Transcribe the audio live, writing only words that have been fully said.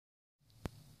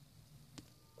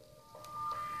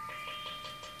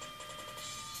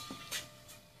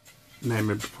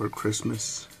Nightmare Before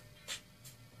Christmas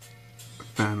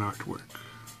fan artwork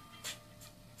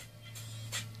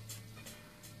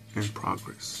in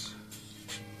progress.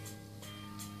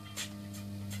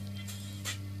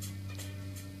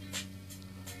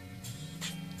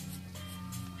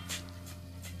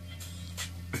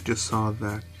 I just saw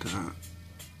that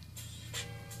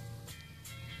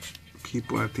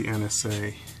people at the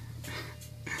NSA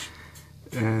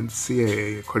and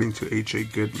CIA, according to H.A.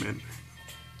 Goodman,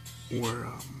 were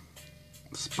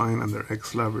spying on their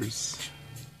ex-lovers.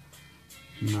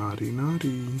 Naughty,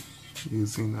 naughty.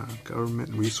 Using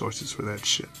government resources for that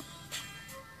shit.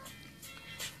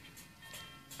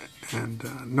 And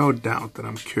no doubt that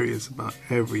I'm curious about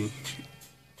every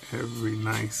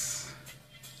nice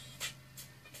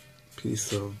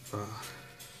piece of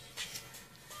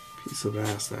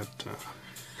ass that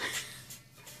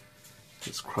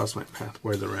just crossed my path,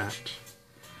 where they're at,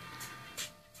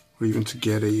 or even to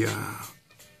get a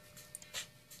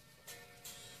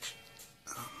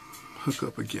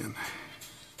hookup again.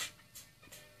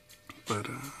 But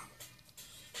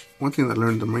one thing that I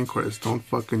learned in the Marine Corps is don't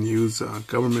fucking use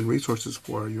government resources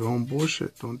for your own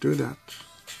bullshit. Don't do that.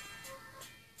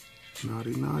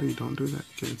 Naughty, naughty, don't do that.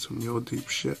 Get in some real deep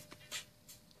shit.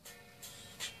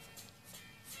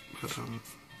 But I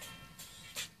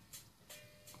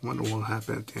wonder what will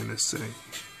happen at the NSA,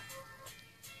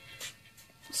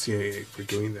 CIA for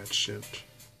doing that shit.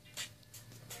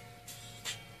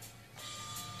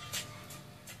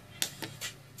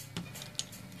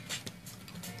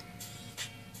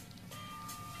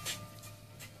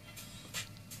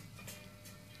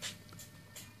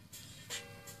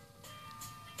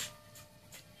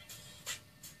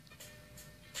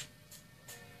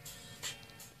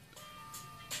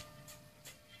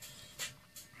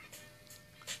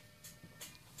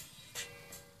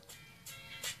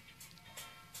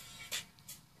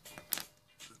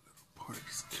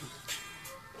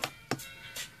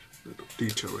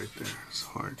 Detail right there is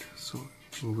hard, so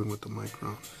moving with the mic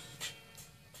around.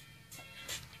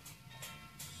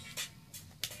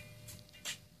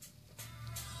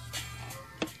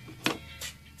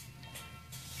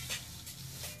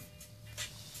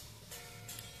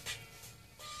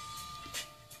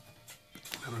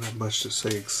 I don't have much to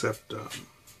say except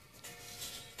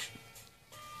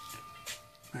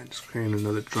I'm just creating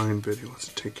another drawing video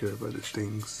to take care of other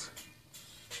things.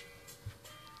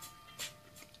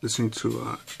 Listening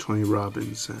to Tony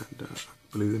Robbins, and I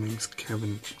believe the name is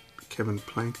Kevin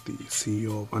Plank, the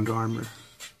CEO of Under Armour.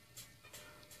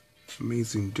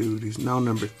 Amazing dude. He's now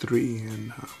number 3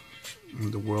 in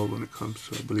the world when it comes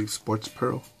to, I believe, sports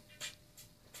apparel.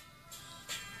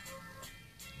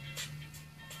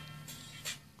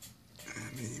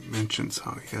 And he mentions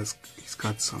how he's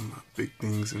got some big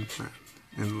things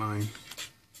in line.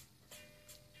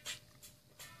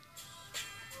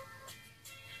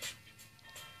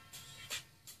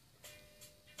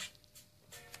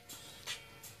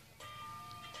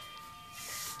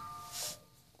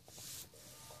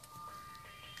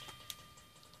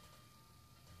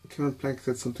 Kevin Plank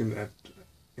said something that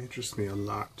interests me a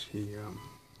lot. He,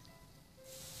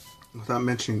 without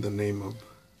mentioning the name of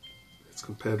his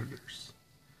competitors,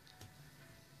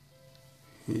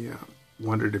 he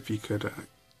wondered if he could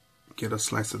get a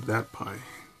slice of that pie.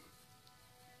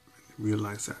 And he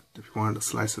realized that if he wanted a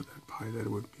slice of that pie, that it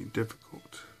would be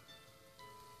difficult.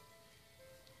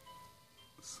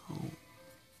 So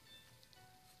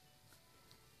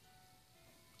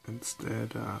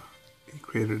instead, he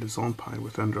created his own pie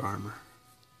with Under Armour.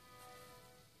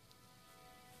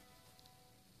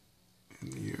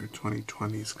 In the year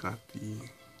 2020, he's got the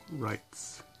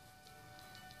rights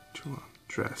to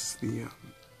dress the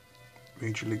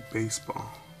Major League Baseball.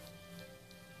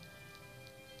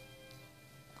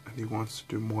 And he wants to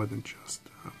do more than just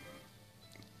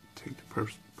take the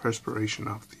perspiration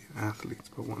off the athletes,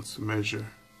 but wants to measure,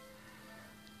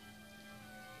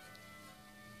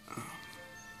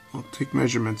 take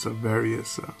measurements of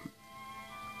various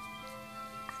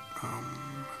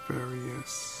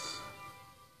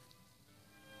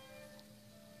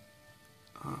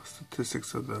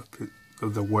statistics of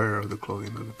the wear of the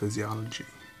clothing, of the physiology.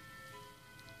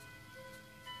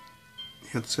 He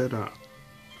had said,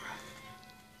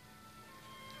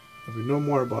 if we know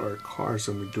more about our cars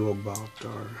than we do about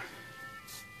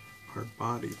our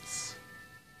bodies,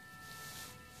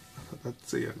 I thought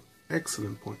that's an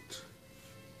excellent point.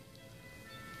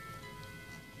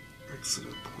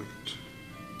 Excellent point.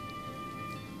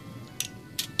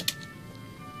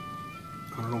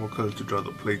 I don't know what color to draw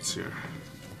the plates here.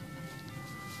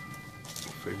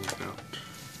 We'll figure it out.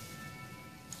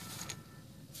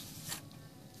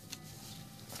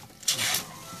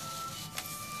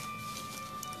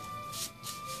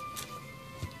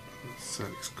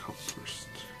 inside this cup first.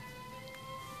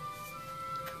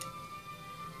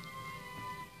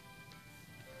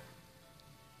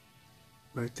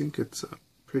 But I think it's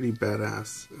pretty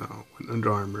badass when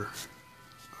Under Armour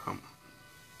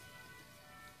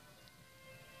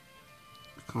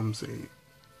becomes a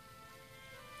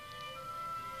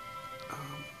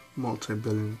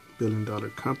multi-billion dollar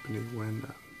company when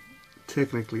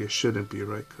technically it shouldn't be,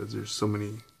 right? Because there's so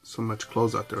much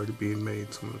clothes out there already being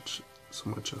made, so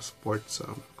much sports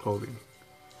clothing.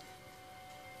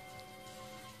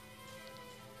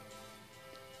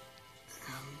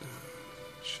 And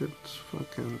shit's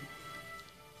fucking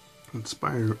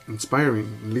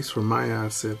inspiring. At least for my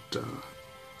ass, it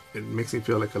makes me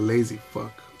feel like a lazy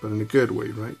fuck, but in a good way,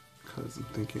 right? Because I'm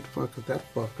thinking, fuck, if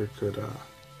that fucker could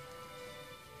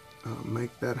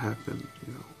make that happen,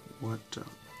 you know, what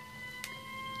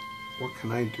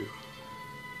can I do?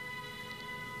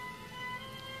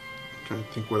 I'm trying to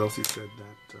think what else he said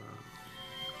that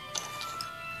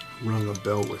rung a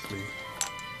bell with me.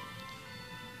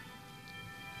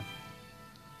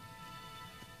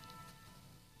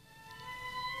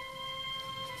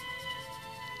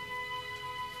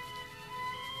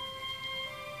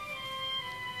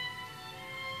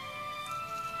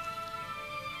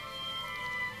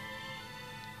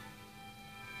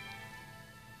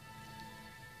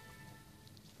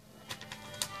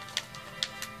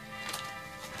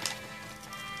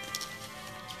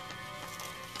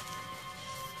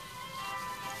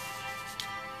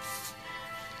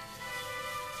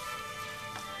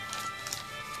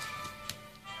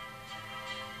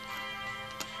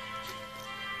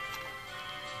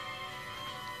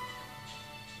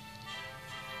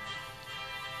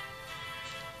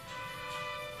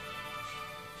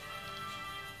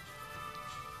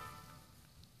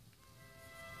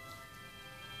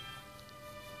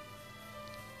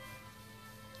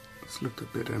 This looked a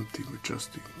bit empty with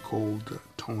just the gold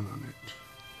tone on it.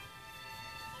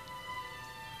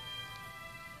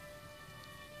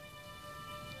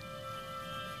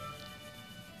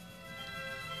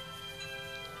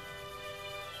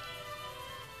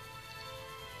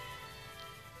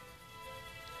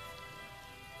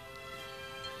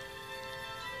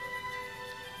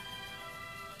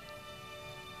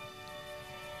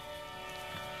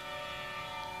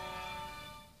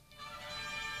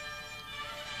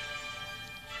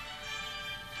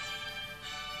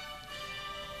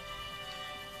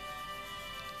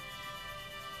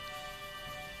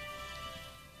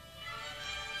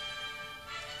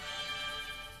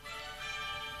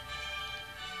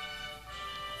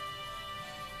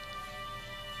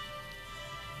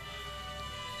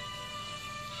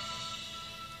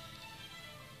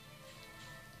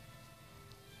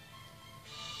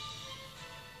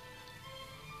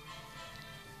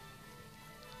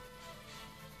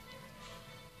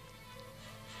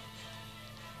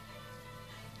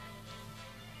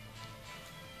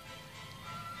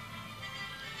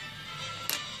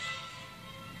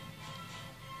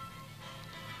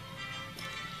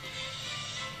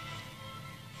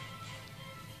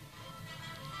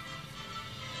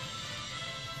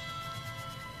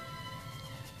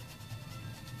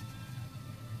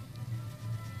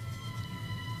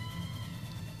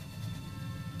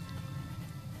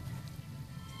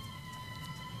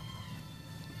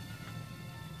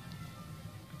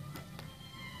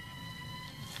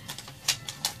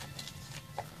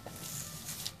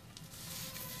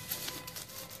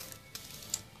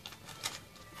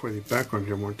 For the background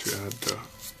here, I want to add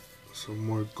some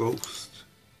more ghost.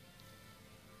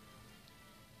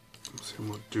 Let's see, I'm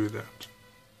going to do that.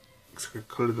 Looks like I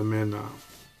color them in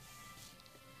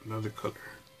another color.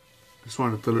 Just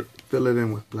want to fill it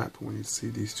in with black, but when you see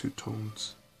these two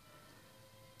tones,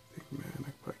 I think, man, I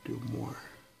could probably do more.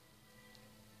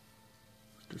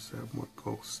 Just add more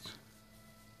ghost.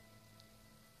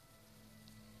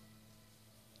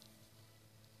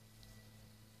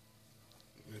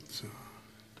 It's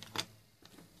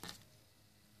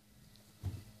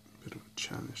bit of a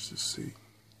challenge to see.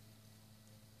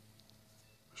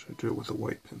 Should I do it with a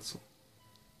white pencil?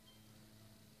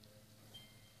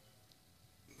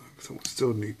 So we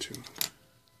still need to.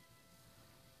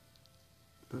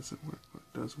 Doesn't work, but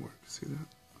it does work. See that?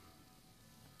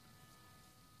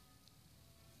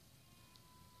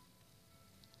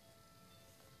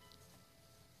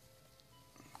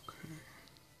 Okay.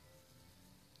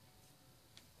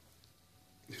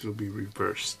 These will be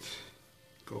reversed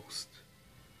ghost.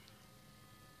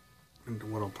 And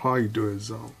what I'll probably do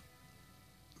is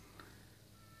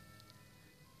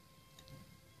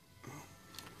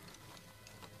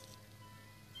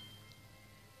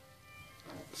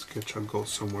sketch. I'll go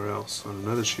somewhere else on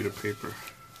another sheet of paper.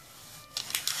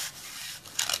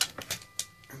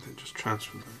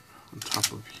 transfer that on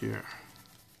top of here.